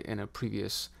 by the way, in a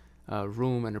previous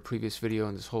room and a previous video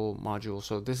in this whole module.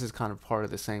 So this is kind of part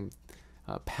of the same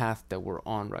path that we're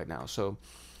on right now. So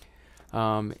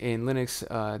in Linux,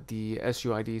 the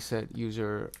SUID set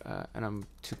user, and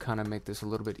to kind of make this a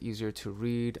little bit easier to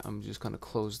read, I'm just going to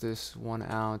close this one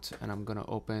out, and I'm going to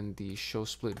open the show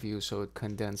split view so it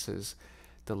condenses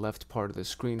the left part of the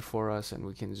screen for us, and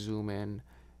we can zoom in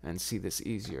and see this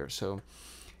easier. So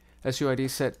SUID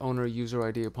set owner user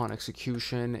ID upon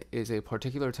execution is a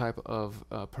particular type of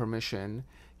permission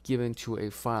given to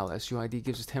a file. SUID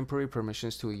gives temporary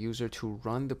permissions to a user to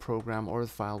run the program or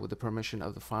the file with the permission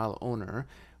of the file owner,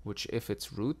 which if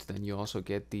it's root, then you also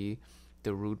get the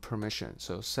root permission.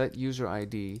 So set user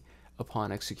ID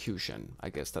upon execution. I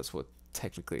guess that's what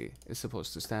technically is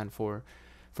supposed to stand for.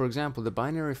 For example, the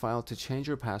binary file to change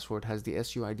your password has the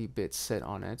SUID bit set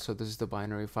on it. So this is the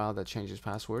binary file that changes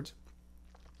passwords.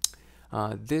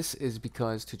 This is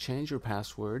because to change your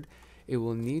password, it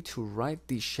will need to write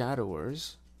the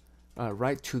shadowers,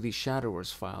 write to the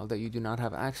shadowers file that you do not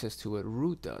have access to. It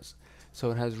root does.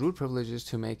 So it has root privileges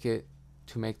to make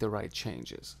the right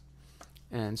changes.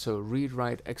 And so read,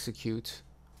 write, execute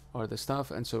are the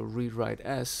stuff. And so read, write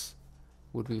S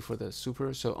would be for the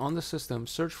super. So on the system,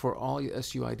 search for all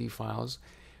SUID files.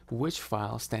 Which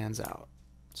file stands out?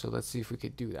 So let's see if we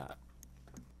could do that.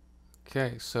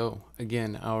 Okay, so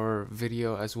again, our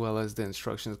video as well as the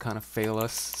instructions kind of fail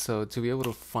us. So to be able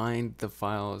to find the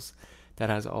files that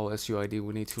has all SUID,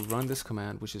 we need to run this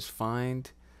command, which is find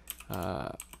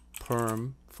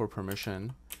perm for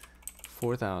permission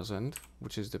 4000,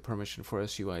 which is the permission for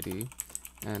SUID,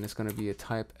 and it's going to be a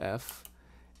type F.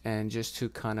 And just to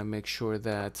kind of make sure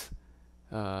that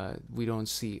we don't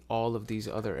see all of these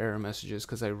other error messages,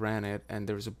 because I ran it and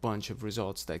there's a bunch of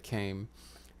results that came,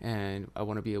 and I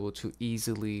want to be able to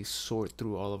easily sort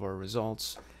through all of our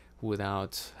results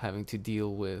without having to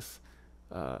deal with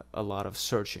a lot of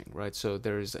searching, right? So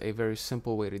there's a very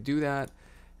simple way to do that,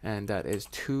 and that is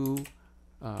to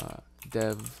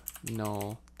dev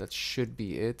null. That should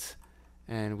be it,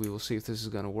 and we will see if this is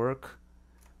going to work.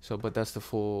 So, but that's the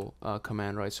full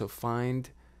command, right? So find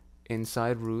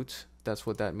inside root, that's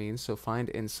what that means. So find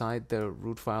inside the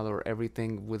root file, or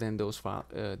everything within those file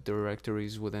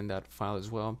directories within that file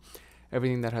as well,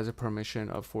 everything that has a permission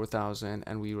of 4000,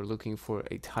 and we were looking for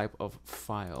a type of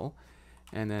file.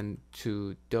 And then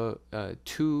to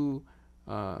two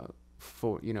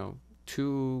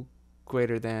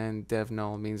greater than dev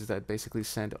null means that basically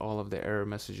send all of the error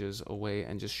messages away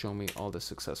and just show me all the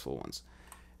successful ones.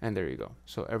 And there you go.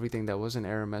 So everything that was an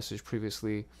error message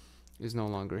previously is no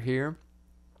longer here,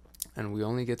 and we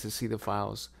only get to see the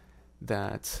files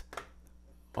that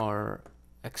are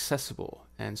accessible.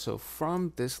 And so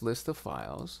from this list of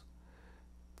files,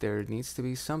 there needs to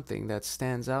be something that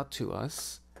stands out to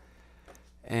us.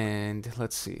 And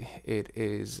let's see, it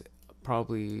is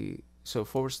probably, so /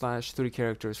 3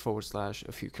 characters /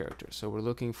 a few characters. So we're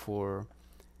looking for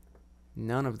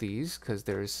none of these, because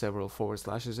there's several /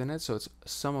 in it, so it's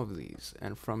some of these.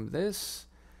 And from this,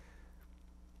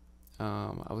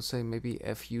 I would say maybe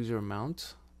fuser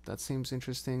mount. That seems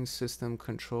interesting. System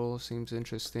control seems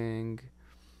interesting.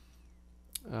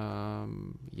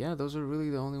 Yeah, those are really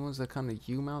the only ones that kind of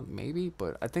mount maybe,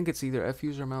 but I think it's either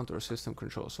fuser mount or system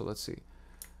control. So let's see.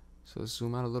 So let's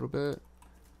zoom out a little bit.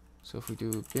 So if we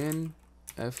do bin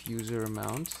fuser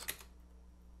mount,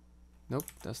 nope,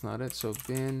 that's not it. So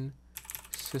bin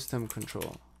system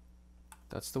control,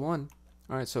 that's the one.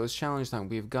 All right, so it's challenge time.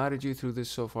 We've guided you through this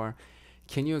so far.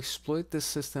 Can you exploit this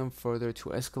system further to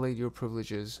escalate your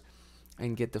privileges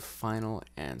and get the final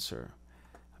answer?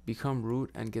 Become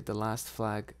root and get the last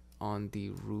flag on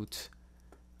the root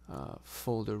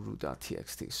folder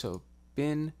root.txt. So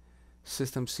bin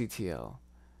systemctl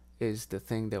is the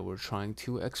thing that we're trying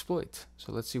to exploit.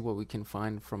 So let's see what we can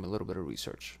find from a little bit of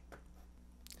research.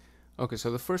 Okay, so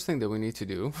the first thing that we need to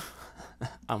do,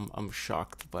 I'm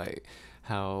shocked by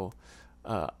how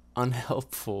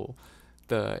unhelpful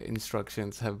the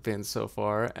instructions have been so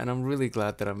far, and I'm really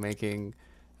glad that I'm making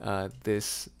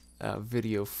this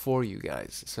video for you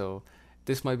guys. So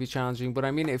this might be challenging, but I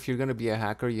mean, if you're going to be a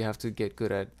hacker, you have to get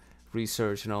good at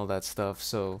research and all that stuff.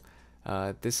 So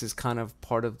this is kind of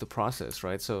part of the process,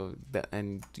 right? So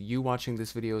and you watching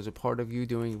this video is a part of you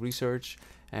doing research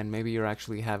and maybe you're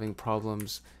actually having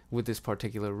problems with this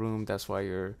particular room. That's why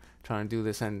you're trying to do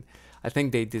this. And I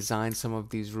think they designed some of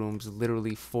these rooms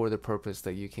literally for the purpose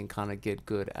that you can kind of get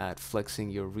good at flexing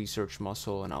your research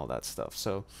muscle and all that stuff.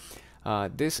 So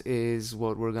this is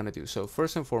what we're going to do. So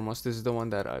first and foremost, this is the one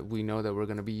that we know that we're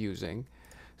going to be using.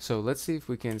 So let's see if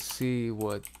we can see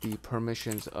what the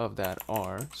permissions of that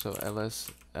are. So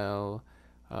lsl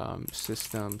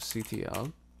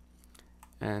systemctl,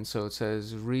 and so it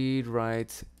says read,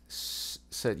 write,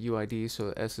 set UID,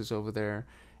 so S is over there,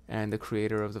 and the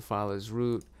creator of the file is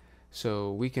root.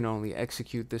 So we can only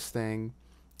execute this thing,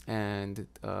 and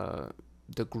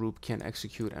the group can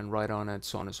execute and write on it,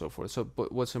 so on and so forth. So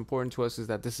but what's important to us is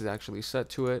that this is actually set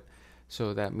to it.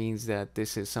 So that means that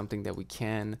this is something that we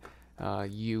can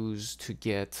use to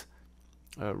get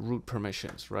root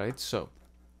permissions, right? So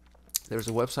there's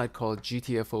a website called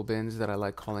GTFOBins that I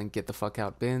like calling Get the Fuck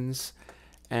Out Bins.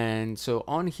 And so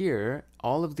on here,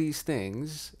 all of these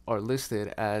things are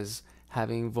listed as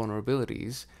having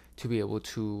vulnerabilities to be able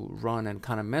to run and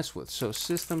kind of mess with. So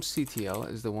systemctl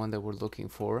is the one that we're looking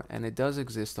for, and it does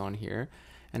exist on here,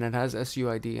 and it has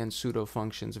suid and sudo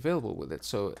functions available with it.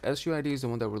 So suid is the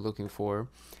one that we're looking for,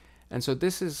 and so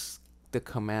this is the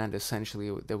command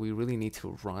essentially that we really need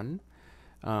to run.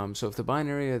 So if the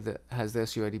binary that has the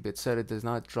suid bit set, it does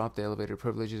not drop the elevated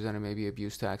privileges, and it may be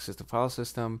abused to access the file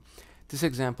system. This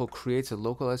example creates a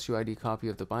local suid copy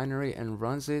of the binary and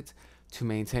runs it to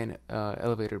maintain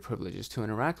elevated privileges. To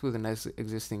interact with an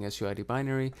existing suid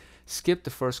binary, skip the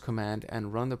first command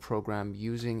and run the program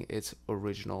using its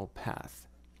original path.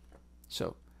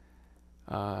 So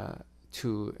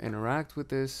to interact with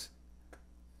this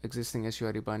existing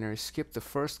suid binary, skip the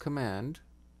first command,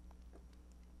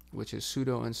 which is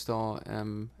sudo install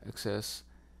mxs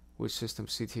with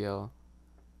systemctl,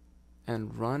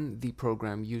 and run the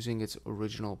program using its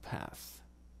original path,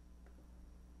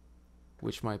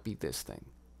 which might be this thing.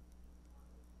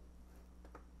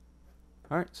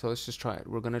 Alright, so let's just try it.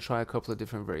 We're going to try a couple of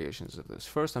different variations of this.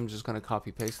 First, I'm just going to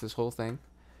copy paste this whole thing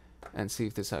and see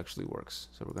if this actually works.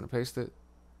 So we're going to paste it.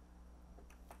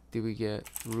 Did we get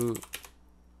root?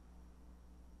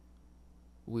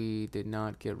 We did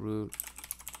not get root.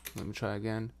 Let me try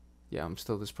again. Yeah, I'm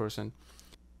still this person.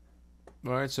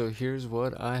 Alright, so here's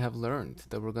what I have learned,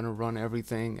 that we're going to run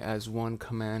everything as one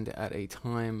command at a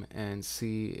time and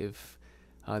see if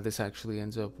this actually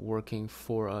ends up working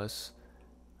for us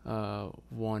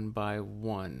one by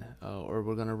one, or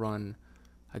we're going to run,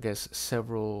 I guess,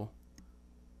 several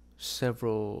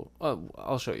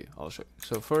I'll show you.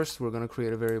 So first we're going to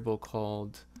create a variable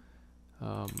called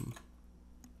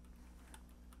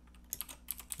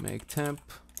make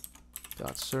temp.service.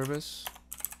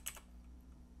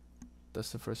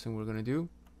 That's the first thing we're going to do,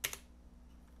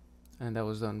 and that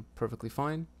was done perfectly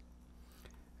fine.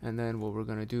 And then what we're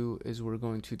going to do is we're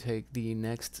going to take the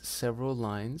next several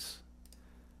lines,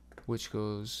 which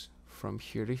goes from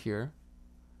here to here,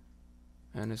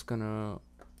 and it's going to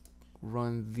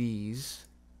run these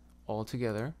all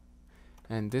together.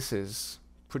 And this is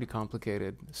pretty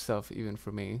complicated stuff even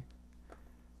for me.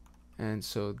 And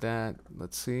so that,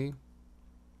 let's see,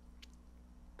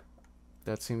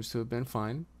 that seems to have been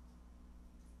fine.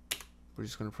 We're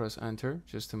just going to press enter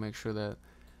just to make sure that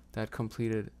that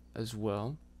completed as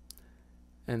well.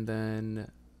 And then,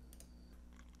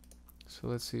 so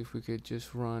let's see if we could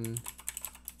just run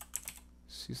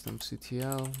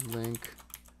systemctl link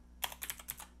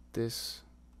this.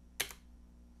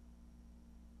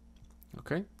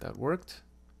 Okay, that worked.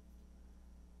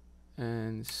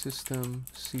 And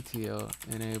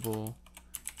systemctl enable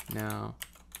now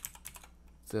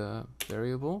the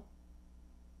variable.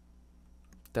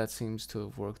 That seems to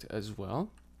have worked as well.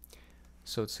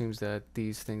 So it seems that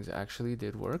these things actually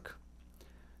did work.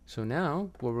 So now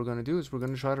what we're going to do is we're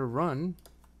going to try to run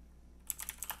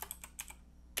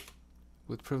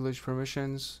with privileged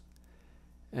permissions,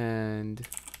 and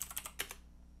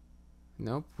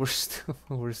nope, we're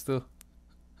still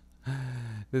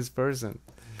this person.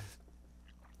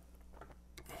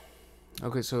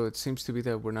 Okay, so it seems to be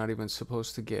that we're not even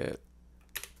supposed to get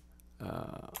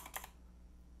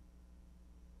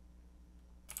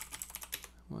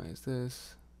why is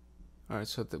this? Alright,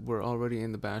 so we're already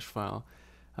in the bash file.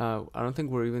 I don't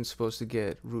think we're even supposed to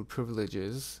get root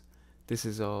privileges. This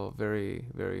is all very,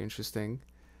 very interesting.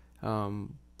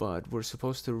 But we're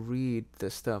supposed to read the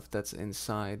stuff that's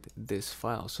inside this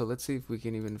file. So let's see if we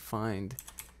can even find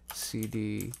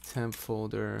cd temp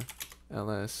folder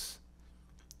ls,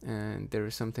 and there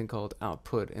is something called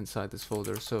output inside this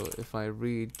folder. So if I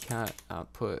read cat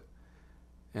output,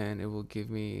 and it will give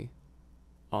me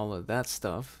all of that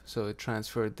stuff. So it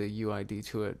transferred the UID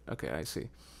to it. Okay, I see.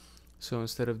 So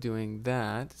instead of doing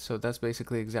that, so that's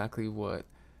basically exactly what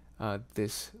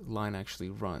this line actually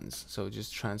runs. So it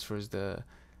just transfers the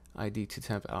ID to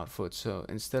temp output. So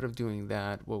instead of doing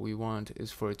that, what we want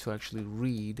is for it to actually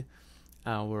read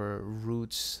our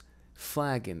roots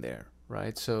flag in there,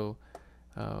 right? So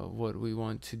what we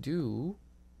want to do,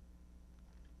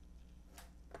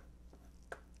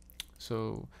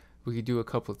 so we could do a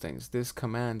couple of things. This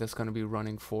command that's going to be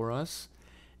running for us,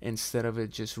 instead of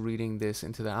it just reading this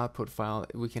into the output file,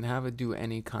 we can have it do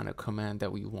any kind of command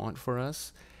that we want for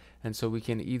us. And so we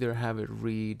can either have it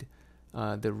read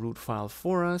the root file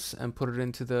for us and put it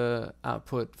into the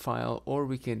output file, or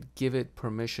we can give it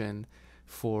permission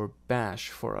for bash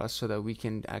for us so that we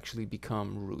can actually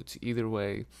become root. Either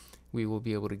way, we will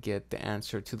be able to get the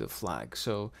answer to the flag.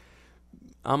 So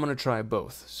I'm going to try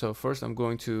both. So first I'm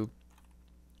going to,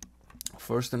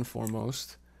 first and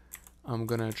foremost, I'm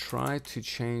going to try to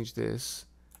change this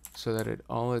so that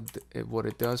what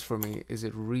it does for me is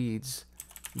it reads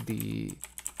the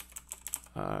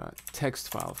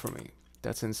text file for me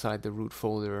that's inside the root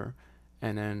folder,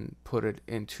 and then put it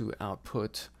into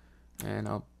output, and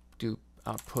I'll do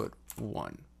output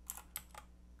 1.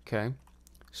 Okay,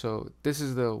 so this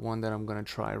is the one that I'm going to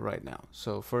try right now.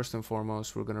 So first and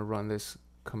foremost, we're going to run this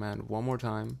command one more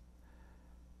time,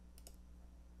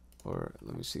 or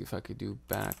let me see if I could do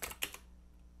back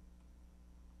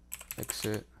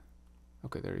exit.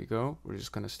 Okay, there you go. We're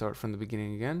just going to start from the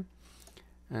beginning again.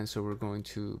 And so we're going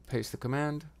to paste the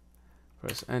command,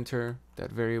 press enter.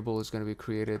 That variable is going to be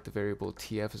created. The variable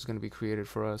TF is going to be created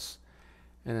for us.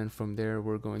 And then from there,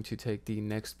 we're going to take the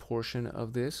next portion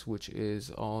of this, which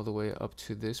is all the way up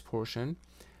to this portion.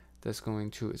 That's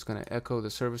going to, it's going to echo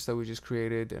the service that we just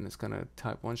created, and it's going to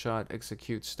type one shot,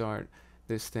 execute, start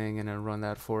this thing, and then run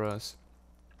that for us.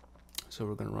 So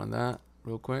we're going to run that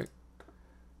real quick.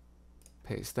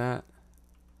 Paste that,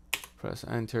 press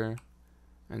enter,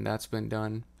 and that's been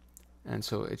done. And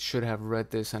so it should have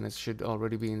read this, and it should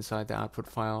already be inside the output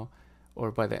file, or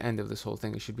by the end of this whole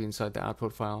thing, it should be inside the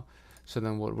output file. So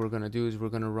then what we're going to do is we're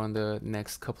going to run the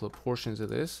next couple of portions of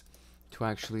this to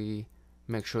actually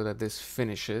make sure that this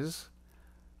finishes.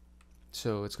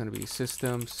 So it's going to be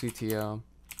systemctl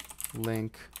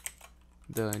link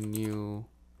the new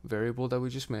variable that we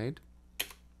just made.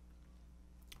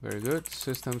 Very good.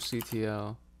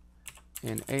 Systemctl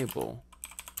enable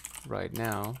right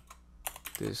now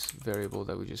this variable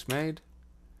that we just made.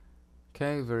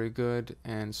 Okay, very good.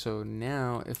 And so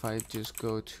now if I just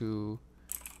go to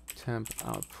temp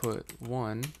output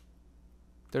 1,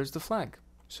 there's the flag.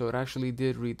 So it actually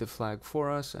did read the flag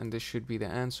for us, and this should be the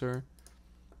answer.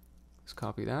 Let's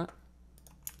copy that,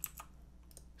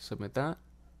 submit that.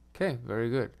 Okay, very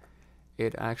good.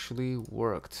 It actually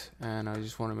worked, and I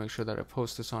just want to make sure that I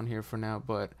post this on here for now,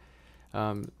 but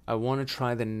I want to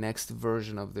try the next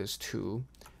version of this too,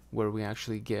 where we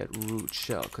actually get root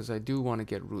shell, because I do want to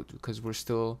get root, because we're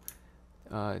still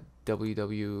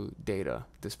www data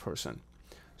this person.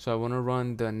 So I want to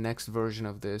run the next version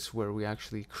of this where we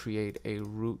actually create a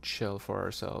root shell for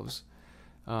ourselves,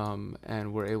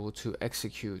 and we're able to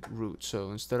execute root.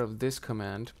 So instead of this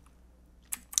command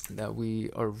that we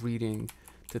are reading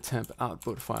the temp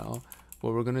output file,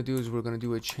 what we're going to do is we're going to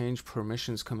do a change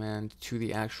permissions command to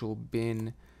the actual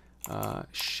bin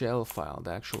shell file,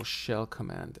 the actual shell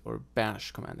command, or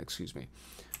bash command, excuse me.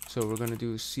 So we're going to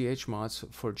do chmods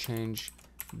for change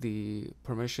the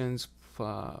permissions,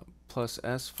 plus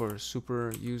S for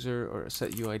super user, or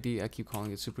set UID, I keep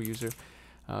calling it super user,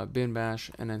 bin bash,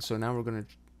 and then so now we're going to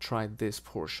try this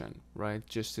portion, right,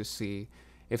 just to see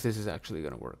if this is actually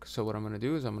going to work. So what I'm going to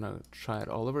do is I'm going to try it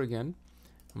all over again.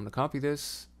 I'm going to copy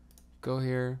this, go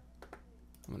here,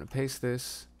 I'm going to paste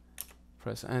this,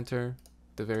 press enter,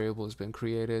 the variable has been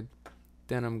created.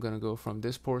 Then I'm going to go from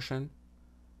this portion,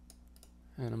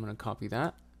 and I'm going to copy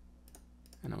that,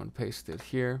 and I'm going to paste it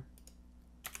here,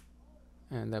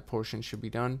 and that portion should be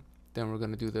done. Then we're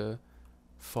going to do the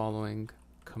following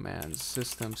commands: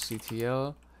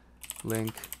 systemctl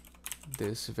link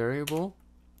this variable,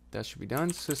 that should be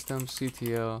done.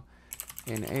 Systemctl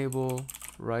enable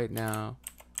right now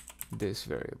this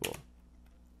variable,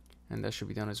 and that should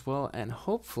be done as well. And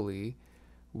hopefully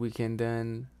we can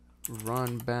then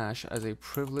run bash as a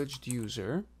privileged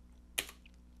user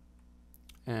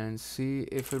and see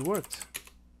if it worked.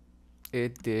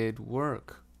 It did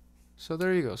work. So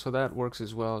there you go. So that works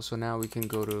as well. So now we can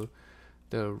go to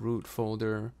the root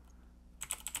folder,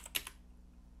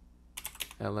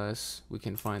 ls, we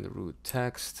can find the root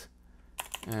text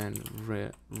and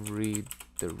read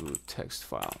the root text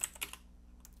file,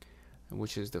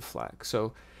 which is the flag.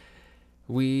 So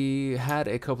We had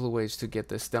a couple of ways to get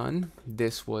this done.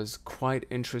 This was quite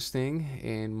interesting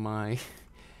in my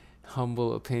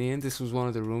humble opinion. This was one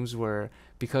of the rooms where,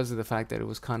 because of the fact that it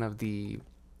was kind of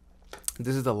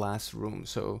this is the last room,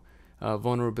 so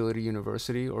Vulnerability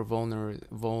University, or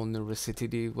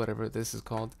Vulnerability, whatever this is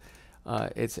called,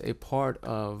 it's a part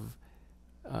of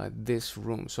this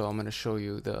room. So I'm going to show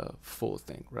you the full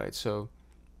thing, right? So,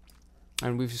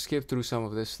 and we've skipped through some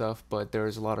of this stuff, but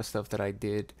there's a lot of stuff that I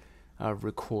did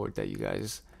record that you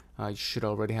guys should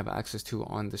already have access to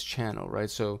on this channel,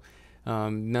 right? So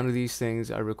none of these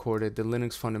things I recorded. The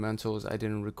Linux fundamentals I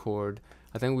didn't record.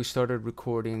 I think we started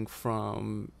recording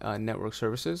from network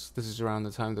services. This is around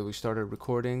the time that we started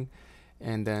recording.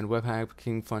 And then web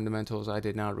hacking fundamentals I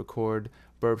did not record.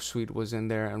 burpsuite was in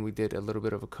there, and we did a little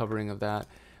bit of a covering of that.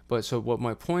 But so what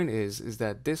my point is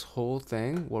that this whole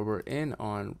thing, what we're in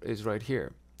on, is right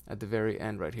here at the very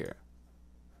end, right here.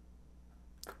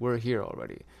 We're here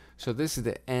already. So this is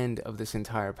the end of this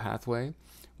entire pathway,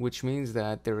 which means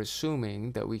that they're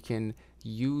assuming that we can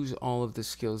use all of the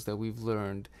skills that we've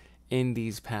learned in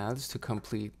these paths to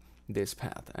complete this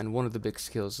path. And one of the big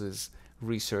skills is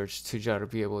research, to try to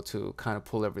be able to kind of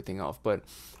pull everything off. But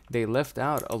they left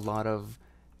out a lot of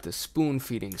the spoon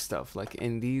feeding stuff. Like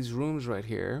in these rooms right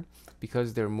here,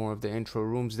 because they're more of the intro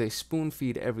rooms, they spoon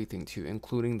feed everything to you,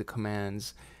 including the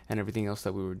commands and everything else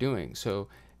that we were doing. So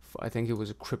I think it was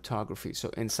a cryptography. So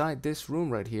inside this room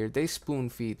right here, they spoon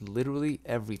feed literally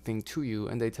everything to you,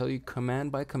 and they tell you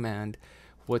command by command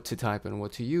what to type and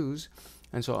what to use.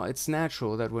 And so it's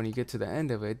natural that when you get to the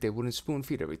end of it, they wouldn't spoon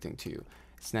feed everything to you.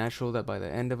 It's natural that by the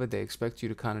end of it, they expect you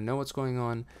to kind of know what's going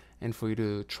on and for you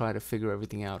to try to figure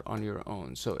everything out on your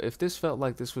own. So if this felt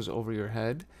like this was over your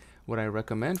head, what I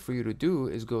recommend for you to do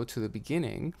is go to the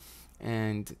beginning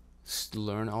and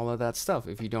learn all of that stuff.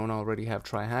 If you don't already have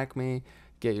TryHackMe,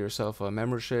 get yourself a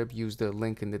membership. Use the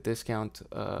link in the discount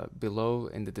below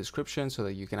in the description so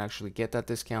that you can actually get that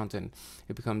discount, and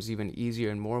it becomes even easier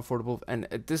and more affordable. And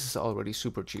this is already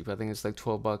super cheap. I think it's like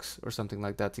 12 bucks or something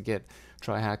like that to get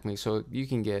TryHackMe. So you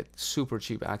can get super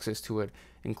cheap access to it,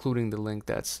 including the link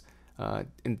that's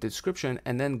in the description,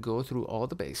 and then go through all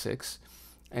the basics.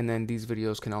 And then these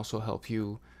videos can also help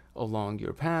you along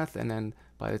your path. And then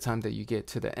by the time that you get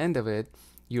to the end of it,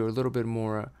 you're a little bit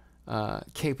more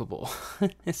capable,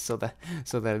 so that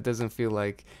it doesn't feel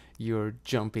like you're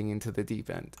jumping into the deep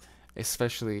end,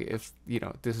 especially if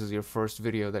this is your first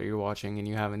video that you're watching and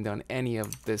you haven't done any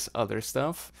of this other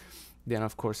stuff. Then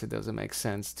of course it doesn't make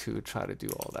sense to try to do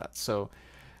all that. So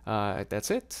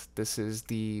that's it. This is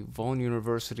the Vuln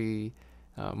University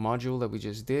module that we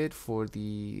just did for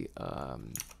the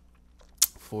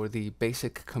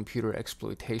basic computer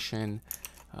exploitation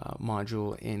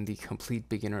module in the complete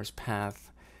beginner's path.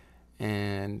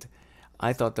 And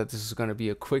I thought that this was going to be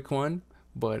a quick one,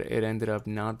 but it ended up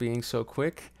not being so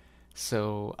quick.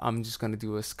 So I'm just going to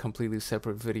do a completely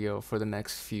separate video for the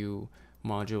next few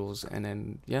modules, and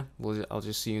then yeah, I'll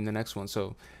just see you in the next one.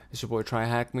 So it's your boy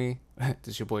TryHackMe.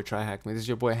 This is your boy TryHackMe. This is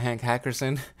your boy Hank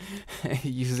Hackerson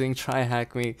using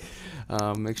TryHackMe.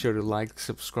 Make sure to like,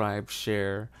 subscribe,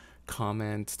 share,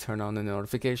 comment, turn on the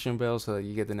notification bell so that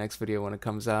you get the next video when it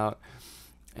comes out.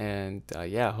 And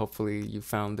yeah, hopefully you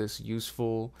found this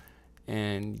useful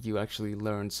and you actually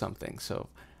learned something. So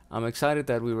I'm excited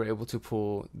that we were able to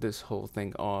pull this whole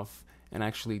thing off and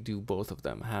actually do both of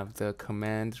them. Have the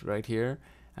command right here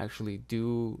actually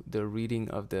do the reading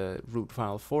of the root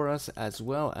file for us, as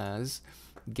well as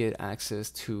get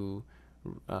access to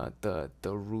the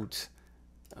root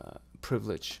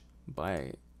privilege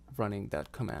by running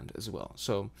that command as well.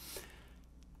 So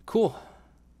cool.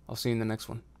 I'll see you in the next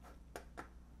one.